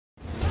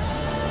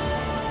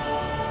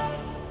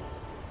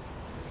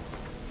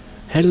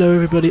Hello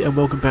everybody and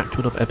welcome back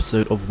to another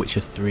episode of Witcher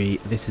 3.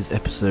 This is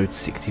episode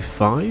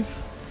 65.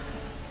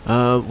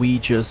 We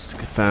just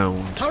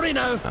found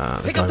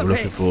the guy we're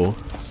looking for.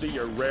 See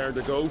you're raring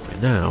to go.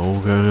 And now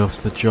we're going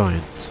after the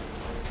giant.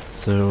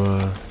 So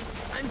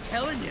I'm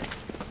telling you,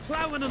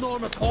 plow an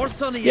enormous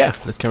horse on the yeah,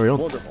 let's carry on.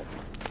 Wonderful.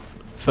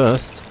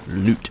 First,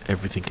 loot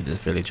everything in this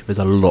village. There's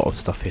a lot of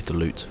stuff here to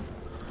loot.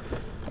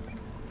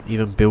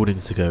 Even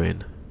buildings to go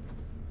in.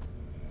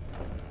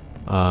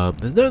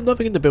 There's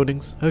nothing in the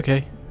buildings.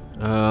 Okay.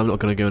 I'm not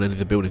going to go in any of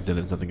the buildings then,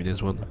 there's nothing in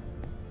this one.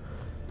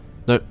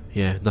 Nope,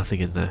 yeah, nothing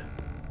in there.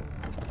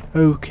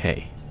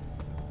 Okay.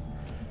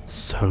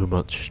 So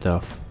much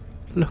stuff.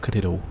 Look at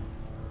it all.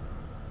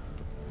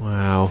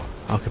 Wow,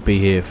 I could be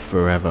here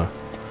forever.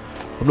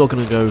 I'm not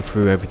going to go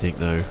through everything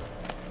though.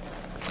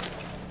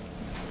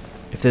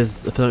 If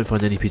I don't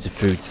find any piece of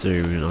food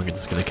soon, I'm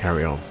just going to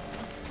carry on.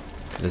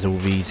 There's all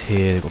these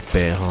here, they've got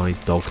bear hides,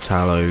 dog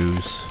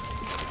tallows,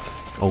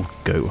 old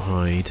goat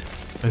hide.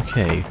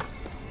 Okay.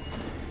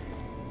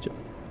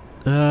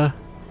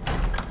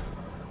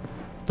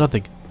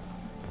 Nothing.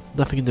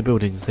 Nothing in the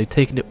buildings. They've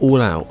taken it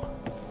all out.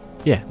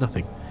 Yeah,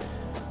 nothing.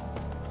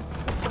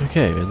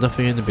 Okay, there's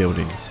nothing in the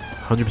buildings.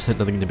 100%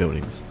 nothing in the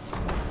buildings.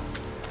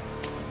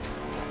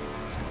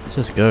 Let's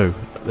just go.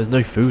 There's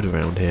no food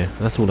around here.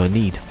 That's all I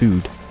need.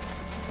 Food.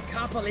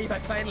 Can't believe I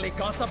finally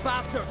got the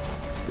bastard.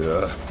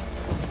 Yeah.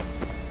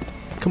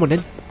 Come on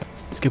then.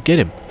 Let's go get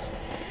him.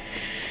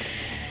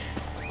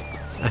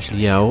 Actually,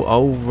 yeah,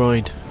 I'll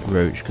ride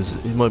Roach because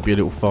it might be a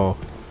little far.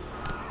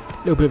 A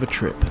little bit of a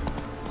trip.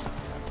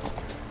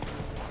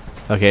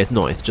 Okay, it's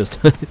not. It's just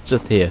it's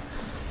just here.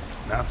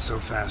 Not so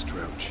fast,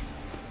 Roach.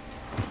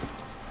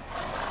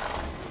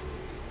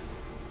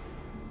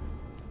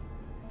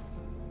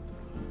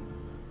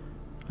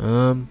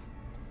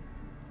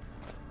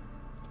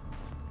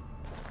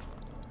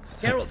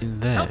 Geralt, in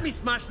there? help me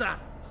smash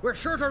that. We're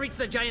sure to reach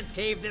the giant's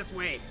cave this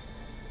way.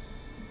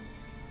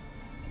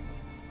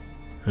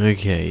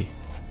 Okay.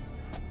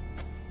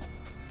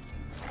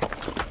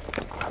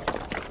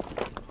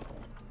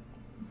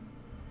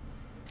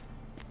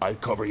 I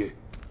cover you.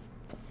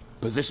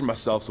 Position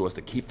myself so as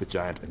to keep the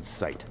giant in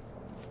sight.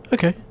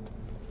 Okay.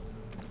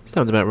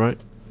 Sounds about right.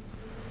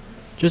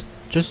 Just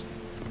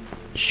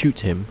shoot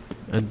him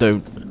and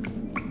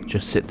don't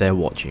just sit there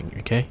watching,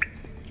 okay?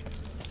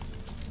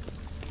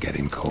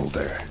 Getting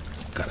colder.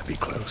 Gotta be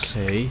close.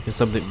 Okay, there's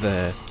something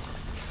there.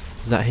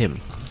 Is that him?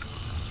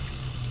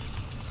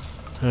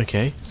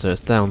 Okay, so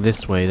it's down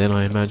this way then,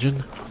 I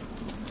imagine.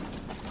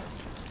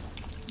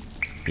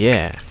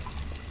 Yeah.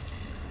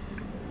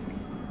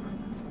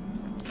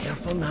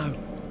 Careful now.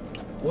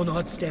 One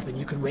odd step and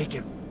you can wake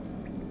him.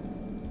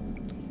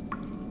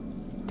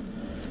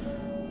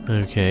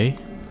 Okay.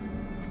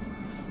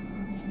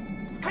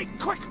 Hey,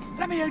 quick!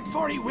 Let me out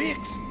before he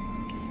wakes!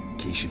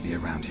 Key should be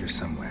around here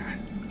somewhere.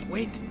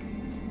 Wait.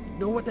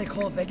 Know what they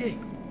call Viggy?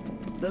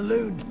 The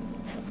loon.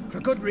 For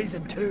good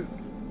reason too.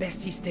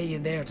 Best he stay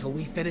in there till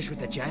we finish with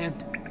the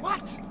giant.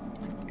 What?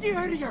 You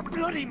out of your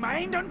bloody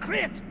mind,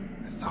 Uncrate?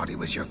 I thought he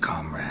was your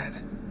comrade.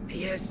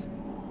 He is.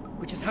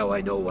 Which is how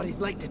I know what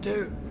he's like to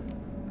do.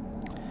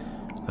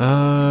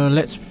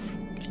 Let's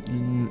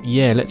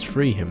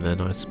free him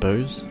then, I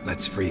suppose.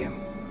 Let's free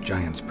him.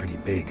 Giant's pretty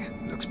big.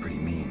 Looks pretty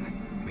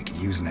mean. We could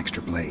use an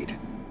extra blade.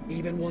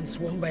 Even one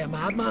swung by a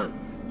madman.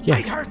 Yeah.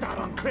 I heard that,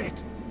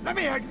 Uncrate. Let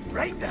me out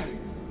right now.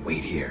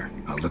 Wait here.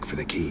 I'll look for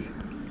the key.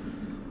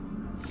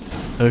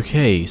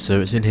 Okay,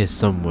 so it's in here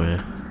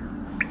somewhere.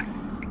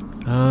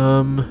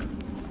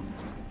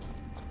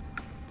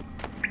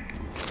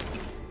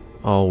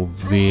 Oh,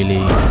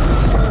 really?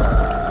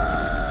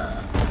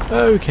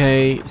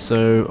 Okay,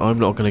 so I'm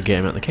not going to get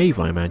him out the cave,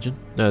 I imagine.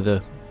 No,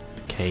 the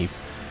cave.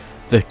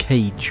 The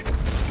cage.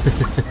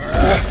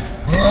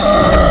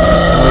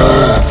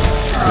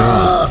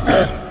 Oh,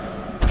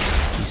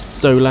 God. He's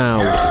so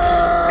loud.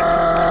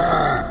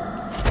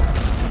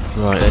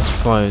 Right, let's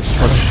try to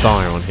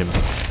fire on him.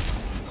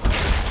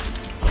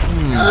 For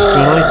an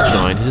ice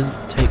giant, he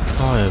doesn't take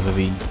fire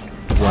very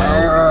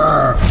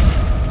well.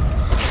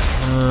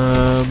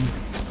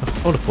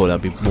 I would have thought that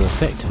would be more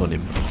effective on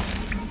him.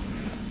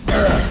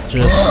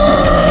 Just...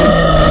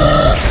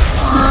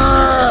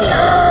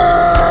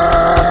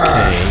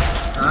 Okay.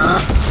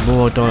 The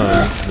more I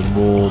dive, the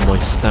more my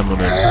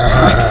stamina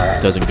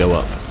doesn't go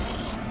up.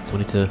 So I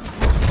need to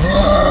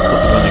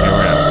stop running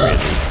around,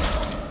 really.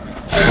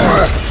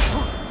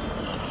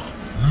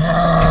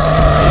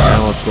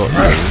 Now I've got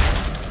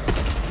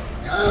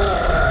you.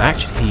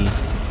 Actually,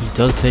 he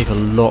does take a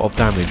lot of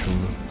damage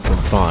from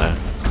fire,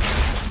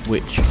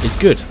 which is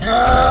good.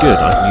 It's good. I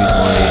can use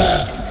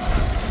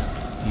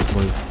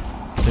my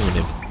thing on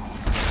him.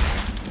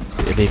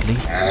 Bit of Igni.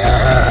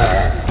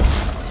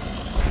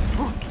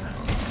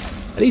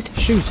 At least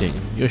he's shooting.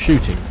 You're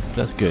shooting.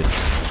 That's good.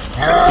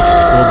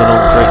 More than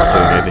Uncrate's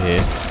doing over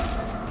here.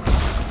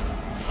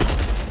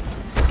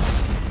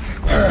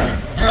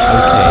 Okay,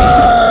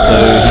 so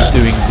he's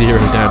doing 0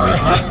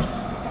 damage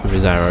with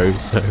his arrow,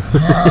 so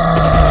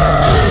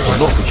I'll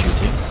not be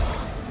shooting.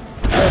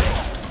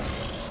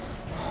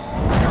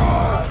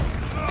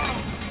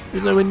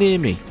 You're nowhere near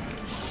me.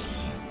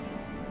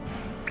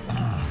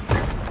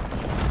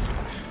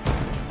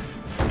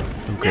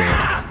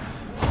 Okay.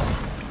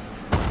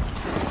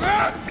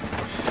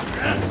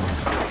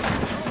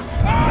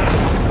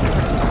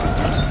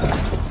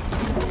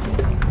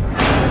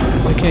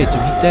 Okay, so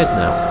he's dead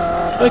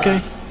now. Okay.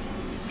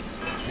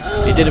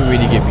 It didn't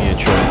really give me a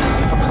choice.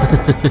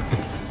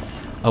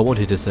 I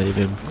wanted to save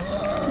him.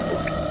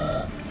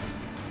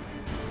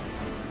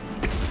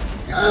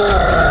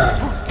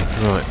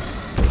 Right,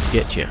 let's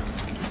get you.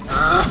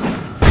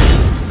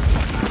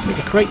 There's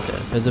a crate there.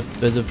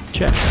 There's a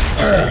chest.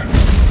 Okay.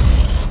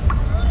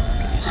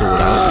 Get your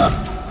sword out.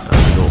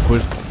 That was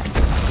awkward.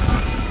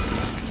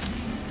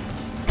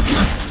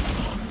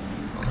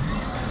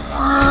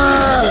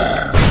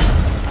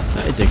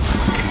 That is a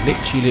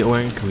glitchy little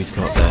ankle he's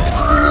got there.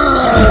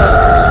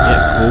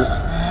 Yeah, cool.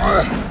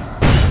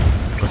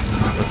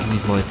 I can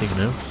use my thing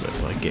now, so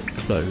if I get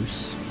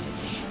close.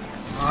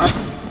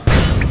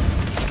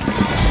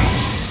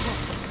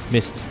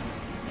 Missed.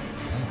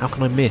 How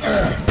can I miss?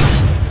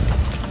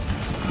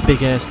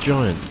 Big ass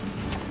giant.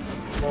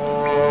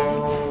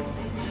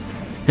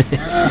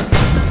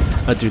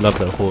 I do love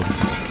that horn.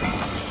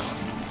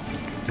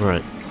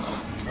 Right.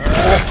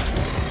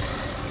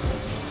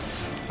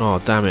 Oh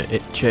damn it,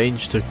 it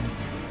changed to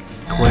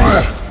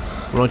Quake.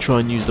 When I try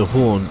and use the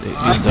horn, it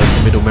means like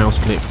the middle mouse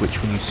click, which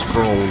when you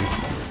scroll,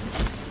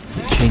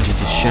 it changes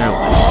to shout.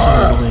 It's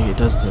so annoying, it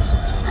does that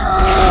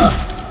sometimes.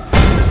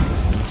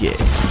 Yeah.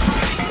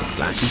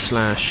 Slashy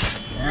slash.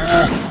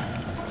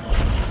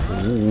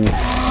 Ooh.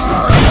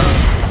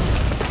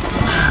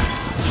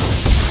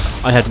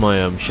 I had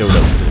my shield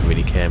up, didn't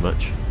really care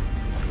much.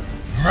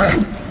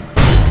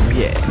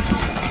 Yeah.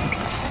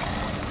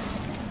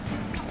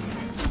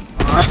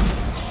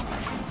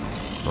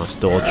 Nice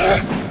dodge.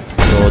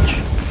 Dodge.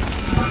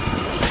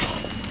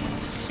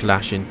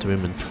 Slash into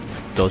him and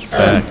dodge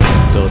back.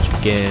 Dodge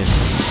again.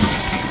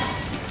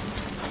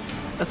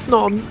 That's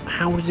not.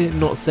 How did it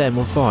not set him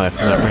on fire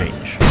from that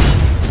range?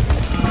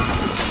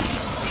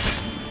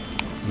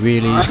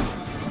 Really? Right.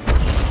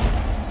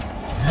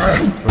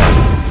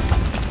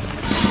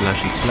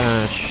 Slashy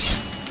slash.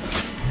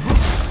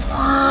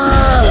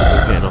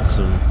 Getting off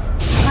some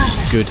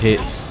good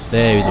hits.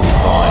 There he's on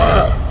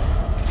fire.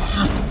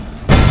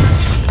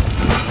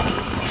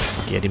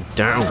 Get him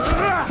down.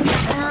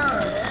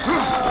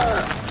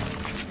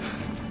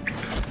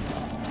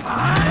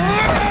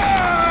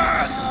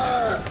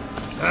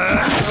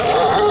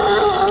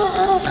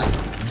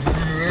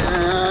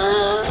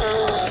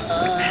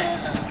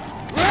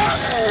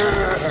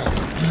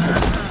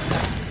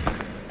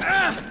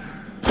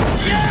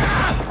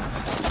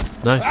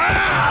 Nice.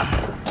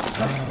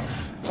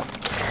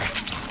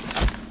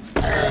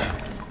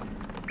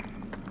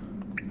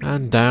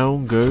 And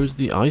down goes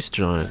the ice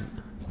giant.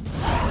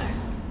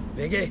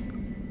 Viggy,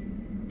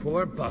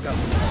 poor bugger.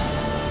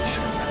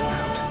 Should have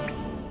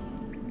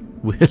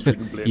let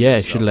him out.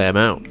 Yeah, should let him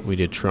out. We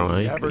did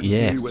try, but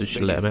yeah, still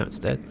should let him out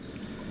instead.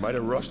 Might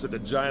have rushed at the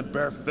giant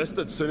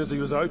bare-fisted as soon as he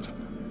was out.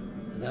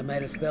 That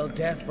might have spelled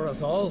death for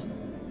us all.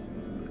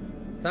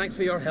 Thanks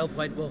for your help,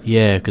 White Wolf.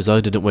 Yeah, because I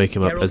didn't wake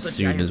him up Geralt as the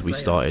soon Giant as we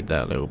Slayer. started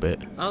that little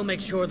bit. I'll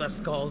make sure the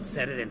Scald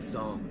said it in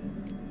song.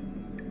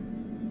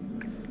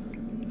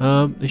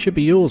 It should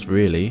be yours,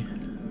 really.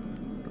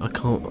 I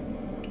can't.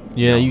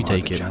 Yeah, you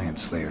take The it. Giant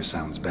Slayer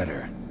sounds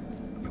better.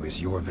 It was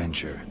your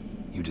venture.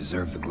 You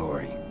deserve the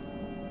glory.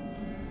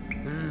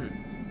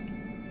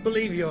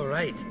 Believe you're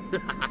right.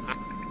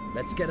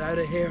 Let's get out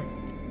of here.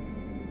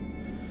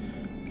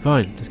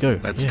 Fine, let's go.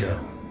 Let's Yeah. go.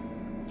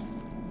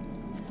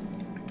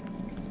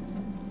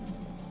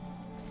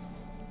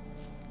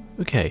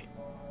 Okay.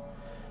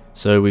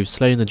 So we've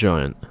slain the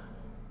giant.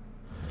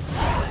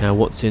 Now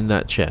what's in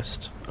that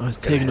chest? Oh, it's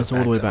taking us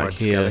all the way back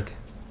here.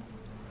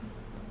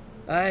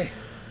 Aye.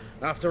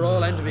 After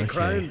all, I'm to be okay.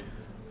 crowned.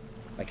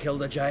 I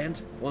killed a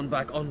giant, won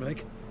back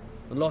Unvik,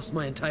 and lost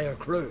my entire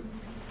crew.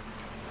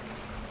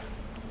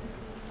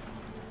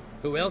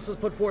 Who else has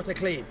put forth a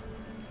claim?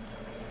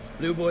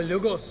 Blue Boy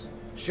Lugos,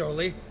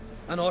 surely,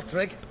 and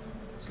Ottrig,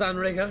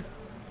 Svanrigga,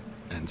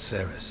 And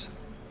Ceres.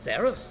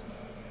 Ceres.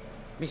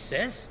 Me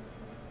sis?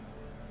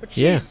 But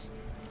Yeah.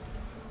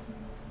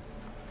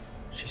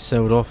 She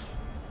sailed off.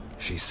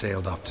 She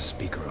sailed off to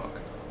Speakerog.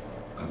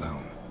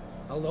 Alone.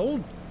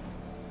 Alone?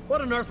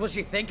 What on earth was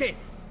she thinking?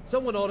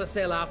 Someone ought to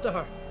sail after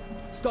her.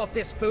 Stop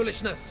this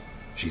foolishness.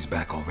 She's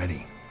back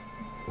already.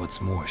 What's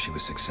more, she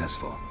was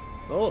successful.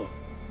 Oh,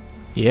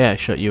 Yeah,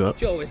 shut you up.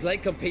 she always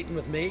liked competing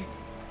with me.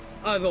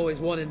 I've always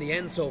won in the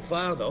end so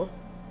far, though.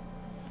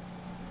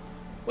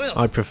 Well,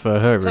 I prefer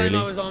her, time I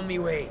really. was on me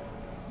way.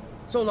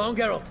 So long,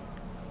 Geralt.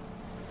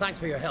 Thanks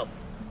for your help.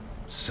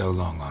 So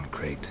long on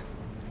Crate.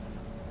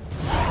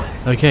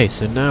 Okay,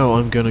 so now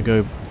I'm going to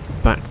go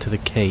back to the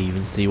cave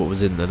and see what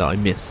was in there that I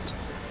missed.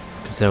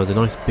 Because there was a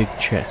nice big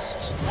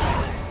chest.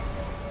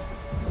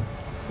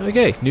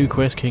 Okay, new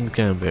quest, King's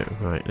Gambit.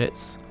 Right,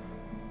 let's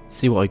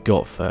see what I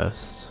got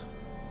first.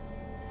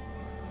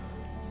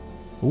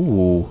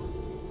 Ooh.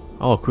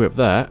 I'll equip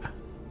that.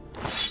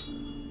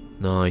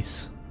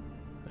 Nice.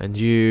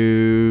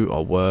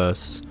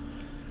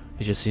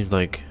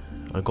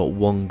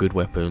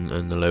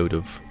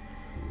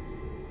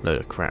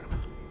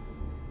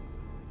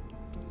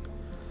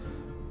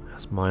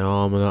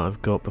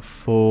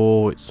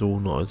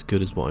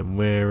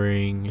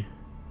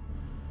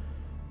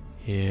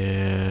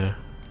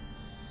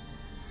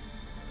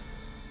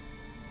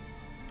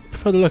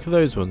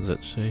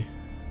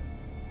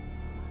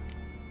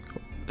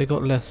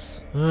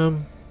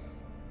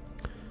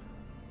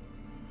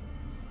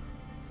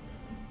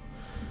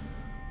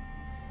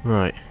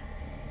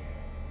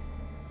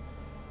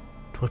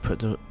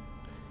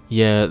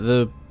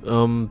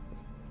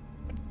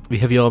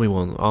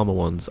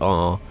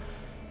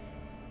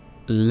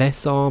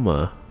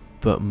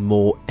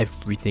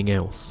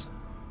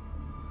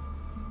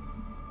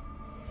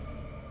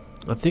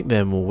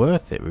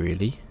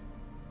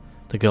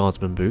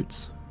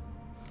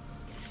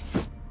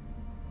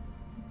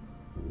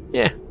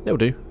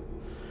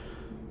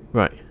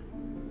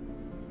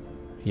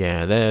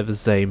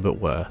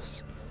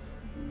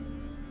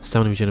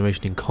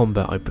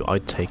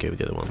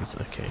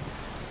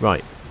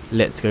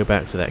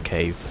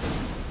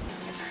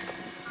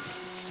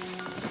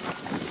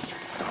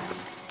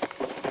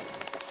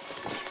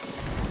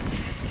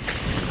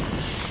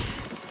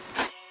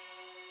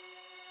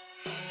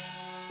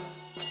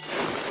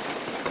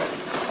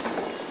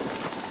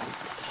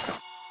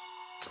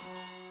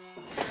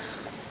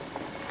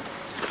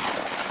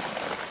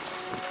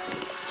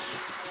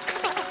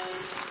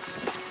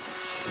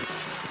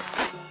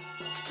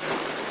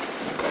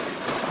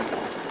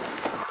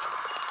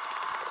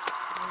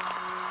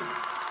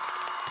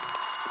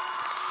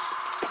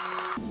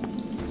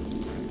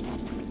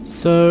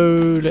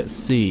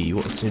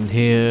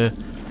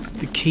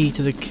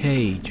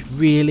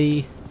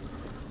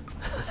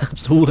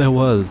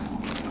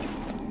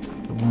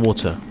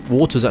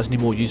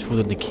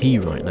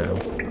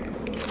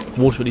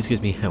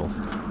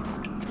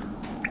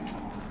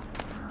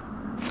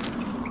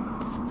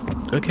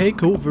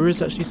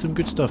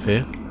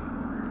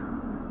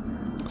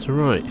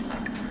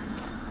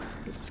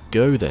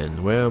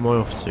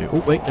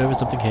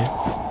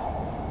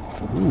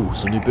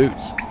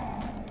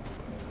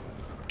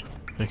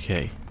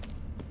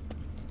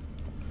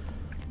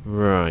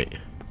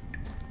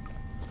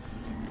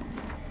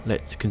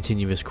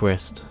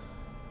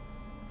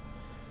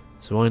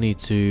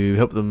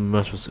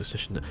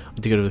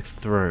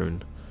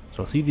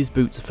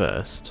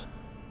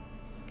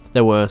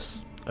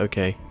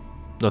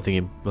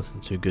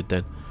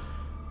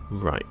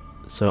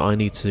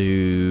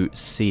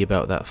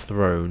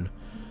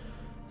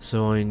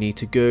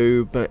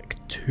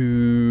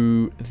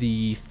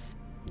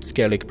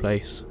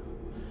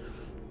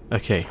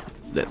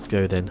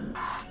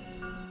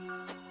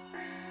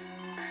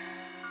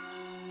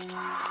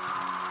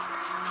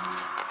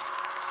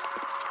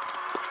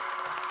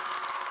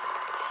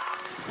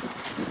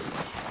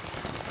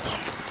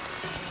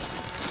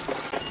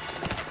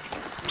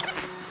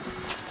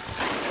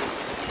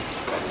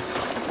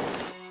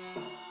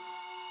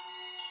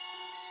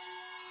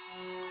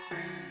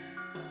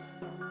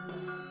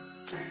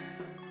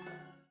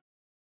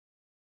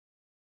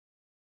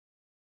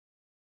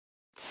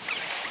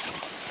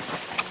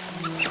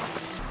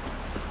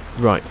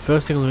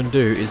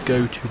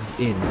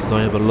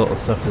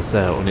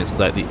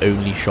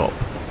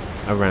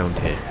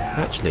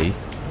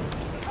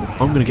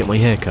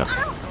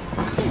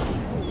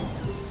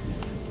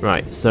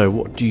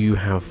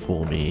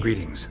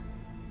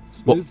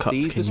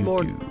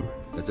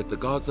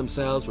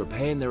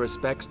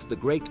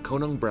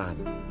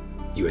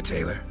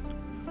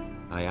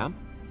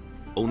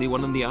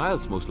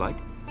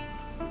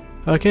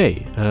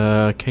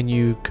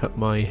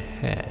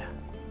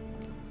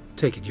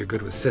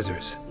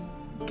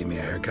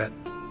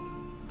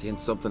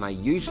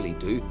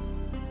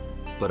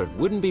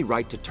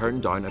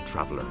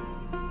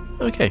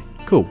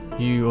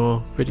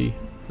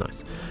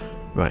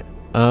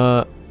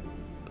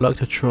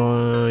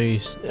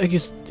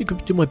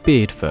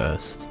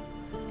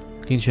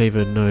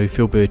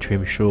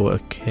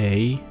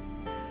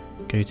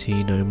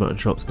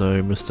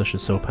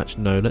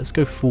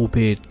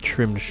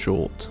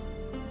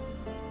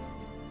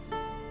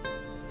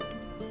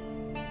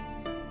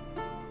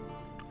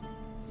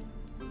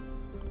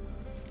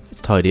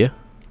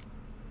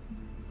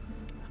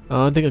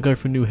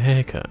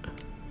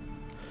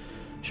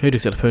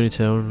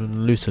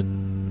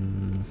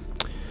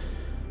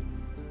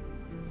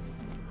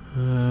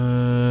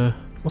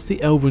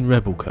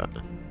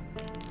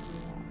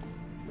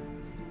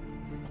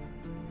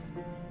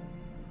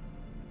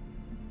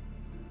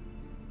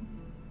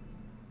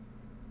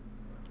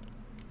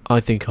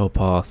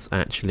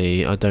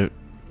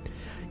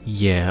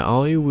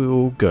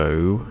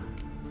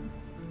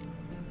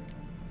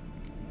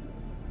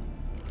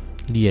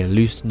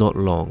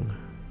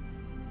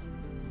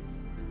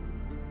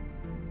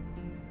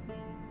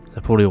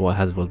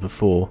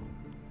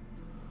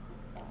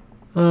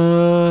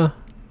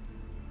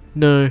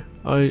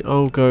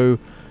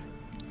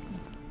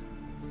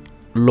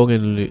 long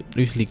and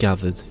loosely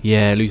gathered.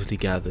 Yeah, loosely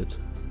gathered.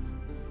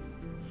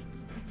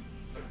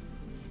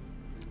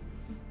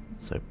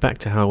 So back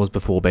to how I was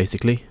before,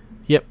 basically.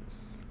 Yep.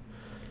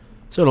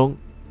 So long.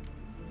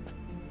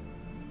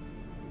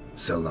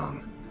 So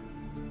long.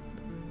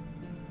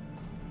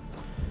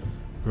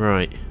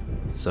 Right.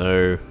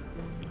 So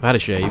I've had a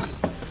shave.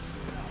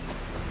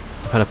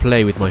 I've had a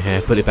play with my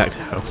hair. Put it back to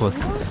how it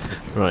was.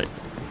 Right.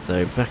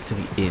 So back to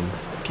the inn.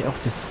 Get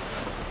off this.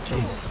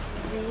 Jesus.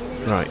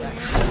 Right.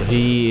 So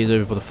he is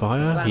over by the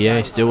fire. Yeah,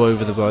 he's still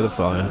over by the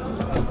fire.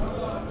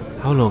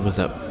 How long has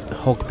that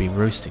hog been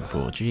roasting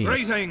for? Jeez.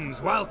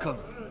 Greetings, welcome.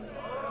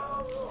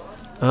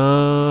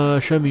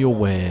 Show me your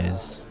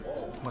wares.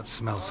 What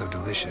smells so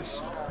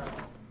delicious?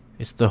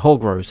 It's the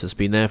hog roast that's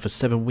been there for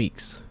 7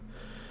 weeks.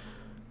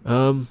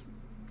 I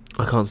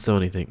can't sell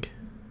anything.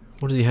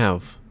 What does he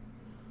have?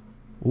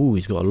 Ooh,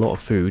 he's got a lot of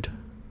food.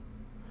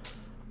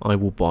 I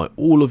will buy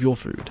all of your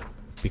food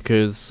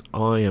because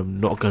I am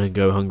not going to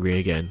go hungry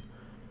again.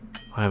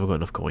 I haven't got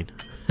enough coin.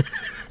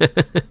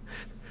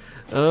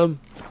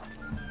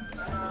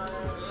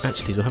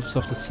 Actually, do I have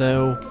stuff to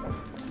sell?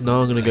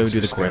 No, I'm going to go and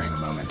do the quest.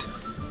 I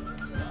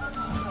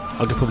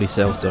could probably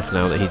sell stuff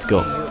now that he's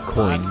got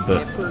coin,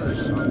 but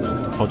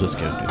I'll just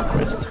go and do the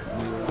quest.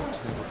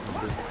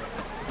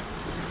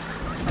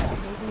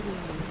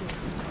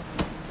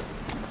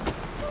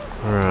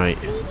 Right.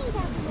 I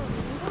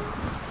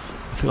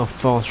think I'll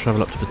fast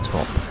travel up to the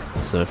top.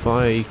 So if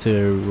I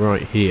go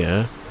right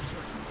here,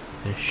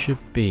 there should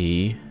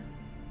be...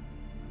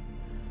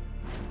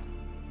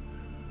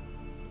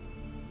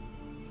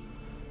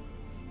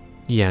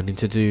 Yeah, I need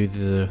to do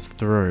the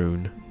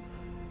throne,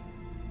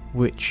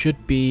 which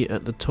should be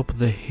at the top of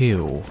the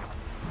hill.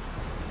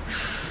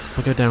 If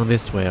I go down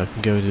this way, I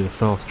can go and do the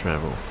fast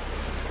travel.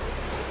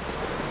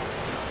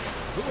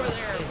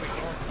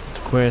 It's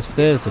a quest,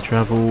 there's the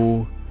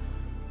travel.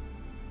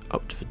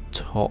 Up to the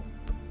top.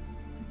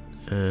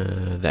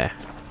 There.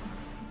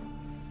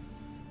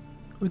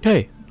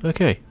 Okay,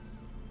 okay.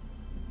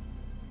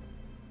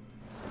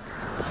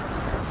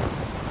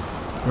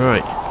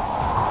 Right.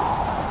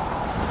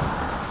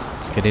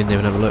 Let's get in there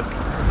and have a look.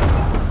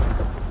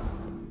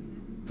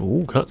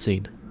 Ooh,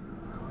 cutscene.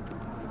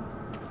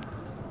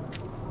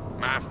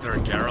 Master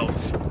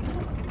Geralt.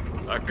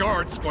 A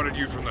guard spotted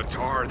you from the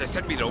tower. They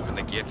sent me to open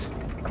the gate.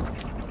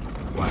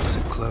 Why was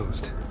it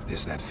closed?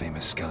 Is that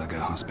famous Skellige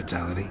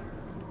hospitality?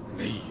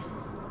 Me.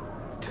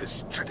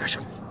 'Tis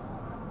tradition.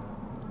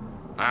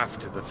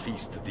 After the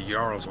feast, the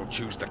Jarls will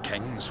choose the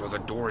king, so the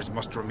doors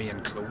must remain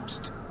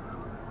closed.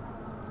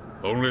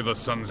 Only the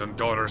sons and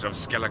daughters of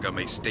Skellige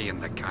may stay in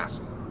the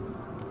castle.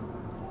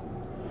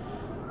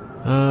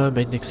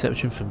 Made an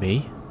exception for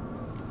me.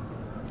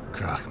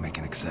 Krach, make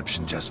an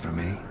exception just for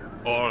me?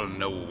 All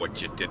know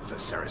what you did for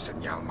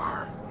Saracen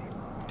Hjalmar.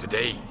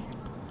 Today,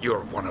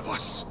 you're one of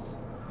us.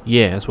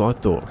 Yeah, that's what I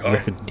thought. Come.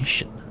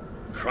 Recognition.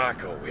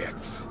 Krakow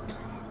waits.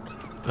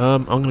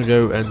 I'm gonna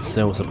go and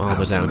sell some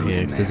armor down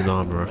here because there's an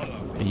armorer.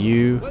 Are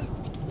you?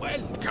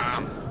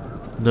 Come.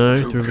 No,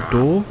 Too through the calm.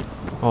 door?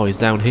 Oh, he's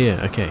down here.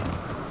 Okay.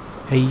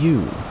 Hey,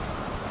 you.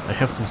 I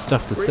have some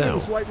stuff to sell.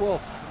 Greetings, White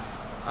Wolf.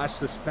 I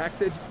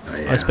suspected. Oh,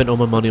 yeah. I spent all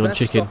my money on Best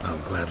chicken. stock. I'll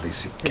gladly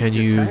see. Can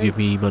your you time. give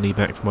me money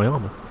back for my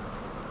armor?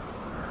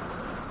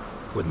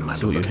 Wouldn't mind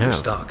See a what you look at your have.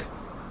 stock.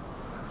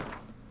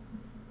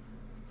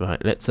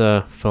 Right, let's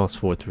fast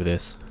forward through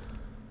this.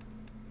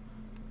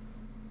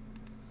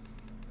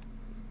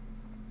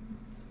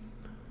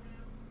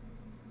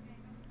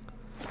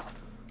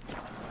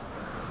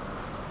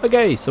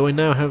 Okay, so I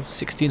now have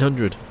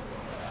 1600.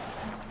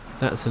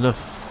 That's enough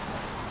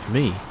for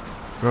me.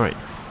 Right,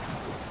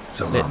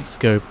 So long. let's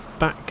go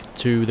back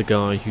to the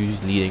guy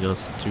who's leading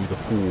us to the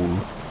hall.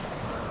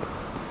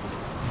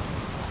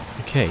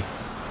 Okay.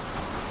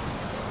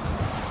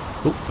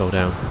 Oh, fell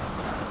down.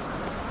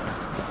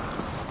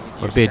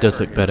 My beard does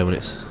look better when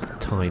it's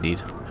tidied.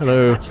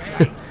 Hello.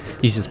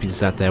 He's just been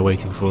sat there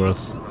waiting for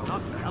us.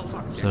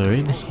 So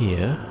in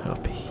here,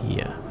 up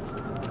here.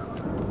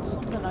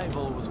 Something I've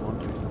always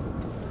wondered.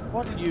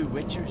 What do you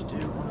witchers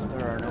do once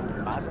there are no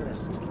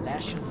basilisks,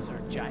 leshens, or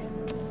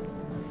giants?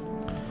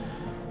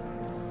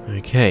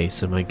 Okay,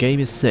 so my game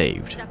is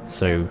saved,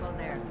 so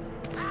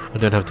I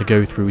don't have to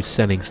go through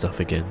selling stuff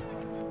again.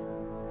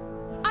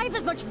 I've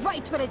as much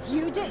right to it as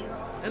you do.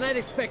 And I'd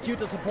expect you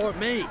to support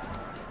me,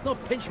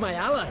 not pinch my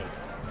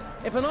allies.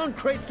 If an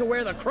uncrate's to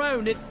wear the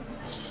crown, it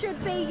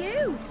Should be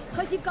you,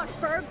 because you've got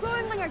fur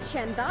growing on your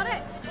chin, that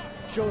it?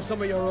 show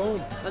some of your own,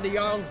 and the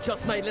Jarls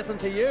just might listen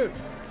to you.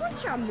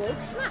 Want your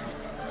mug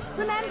smacked?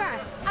 Remember,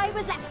 I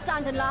was left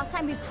standing last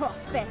time we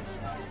crossed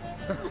fists.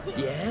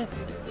 Yeah?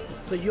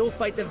 So you'll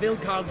fight the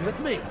Vilcards with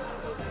me?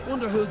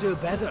 Wonder who'll do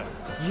better,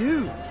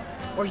 you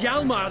or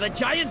Hjalmar the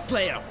Giant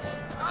Slayer?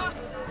 Oh,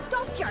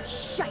 stop your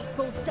shite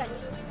boasting.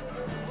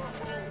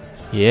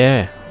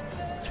 Yeah,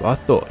 that's what I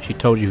thought. She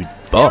told you,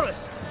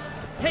 boss.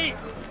 Hey!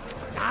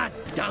 God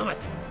damn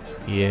it!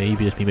 Yeah, you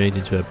just be made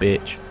into a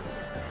bitch.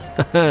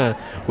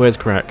 Where's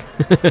crack?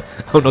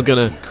 I'm not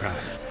gonna. See,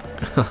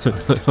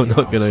 Krach. I'm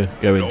not gonna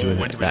go into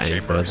No, when it to that his any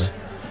chambers.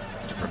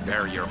 further. to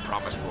prepare your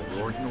promised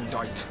reward, no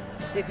doubt.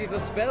 If you've a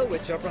spell,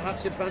 Witcher,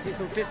 perhaps you'd fancy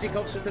some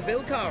fisticuffs with the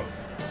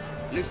Vilcards.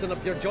 Loosen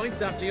up your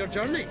joints after your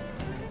journey.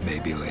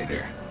 Maybe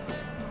later.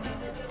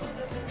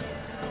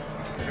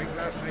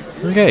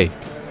 Okay.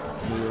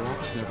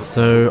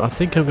 So I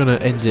think I'm going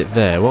to end it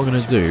there. What I'm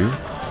going to do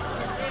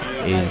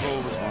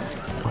is...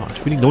 Oh,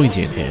 it's really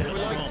noisy in here.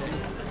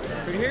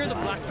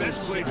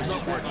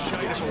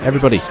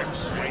 Everybody.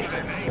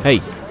 Hey.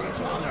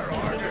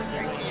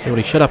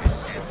 Everybody shut up.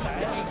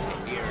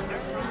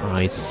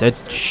 I said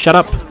shut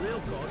up.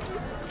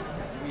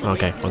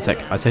 Okay, one sec.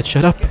 I said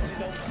shut up.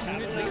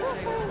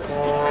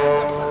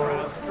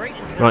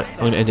 Right, I'm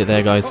going to end it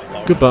there, guys.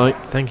 Goodbye.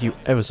 Thank you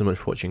ever so much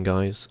for watching,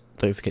 guys.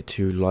 Don't forget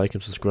to like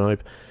and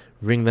subscribe.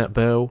 Ring that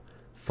bell.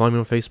 Find me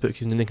on Facebook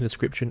using the link in the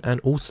description. And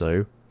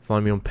also,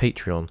 find me on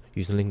Patreon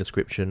using the link in the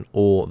description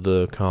or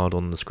the card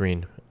on the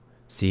screen.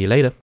 See you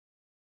later.